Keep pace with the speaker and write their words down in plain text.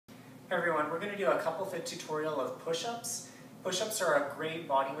Hey everyone, we're going to do a Couplefit tutorial of push-ups. Push-ups are a great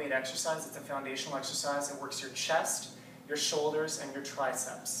body weight exercise. It's a foundational exercise. It works your chest, your shoulders, and your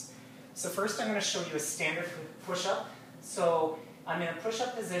triceps. So first I'm going to show you a standard push-up. So I'm in a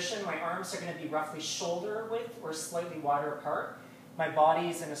push-up position. My arms are going to be roughly shoulder width or slightly wider apart. My body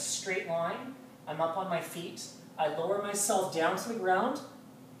is in a straight line. I'm up on my feet. I lower myself down to the ground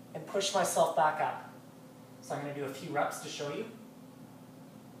and push myself back up. So I'm going to do a few reps to show you.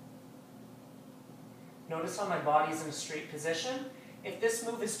 Notice how my body is in a straight position. If this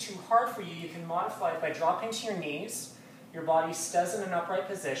move is too hard for you, you can modify it by dropping to your knees. Your body stays in an upright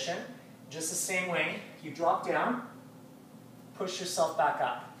position. Just the same way, you drop down, push yourself back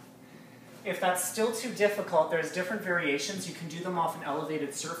up. If that's still too difficult, there's different variations. You can do them off an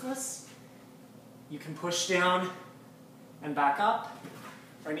elevated surface. You can push down and back up.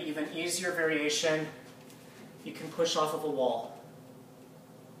 Or an even easier variation, you can push off of a wall.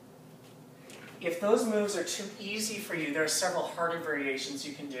 If those moves are too easy for you, there are several harder variations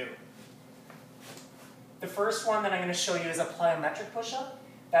you can do. The first one that I'm going to show you is a plyometric push-up.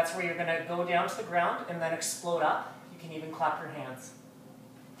 That's where you're going to go down to the ground and then explode up. You can even clap your hands.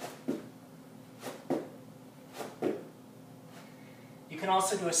 You can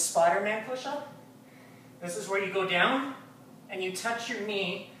also do a Spider-Man push-up. This is where you go down and you touch your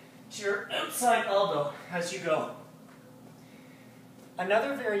knee to your outside elbow as you go.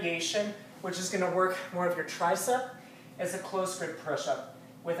 Another variation, which is going to work more of your tricep, is a close grip push-up.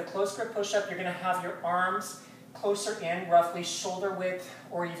 With a close grip push-up, you're going to have your arms closer in, roughly shoulder width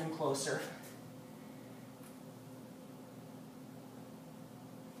or even closer.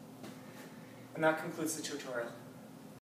 And that concludes the tutorial.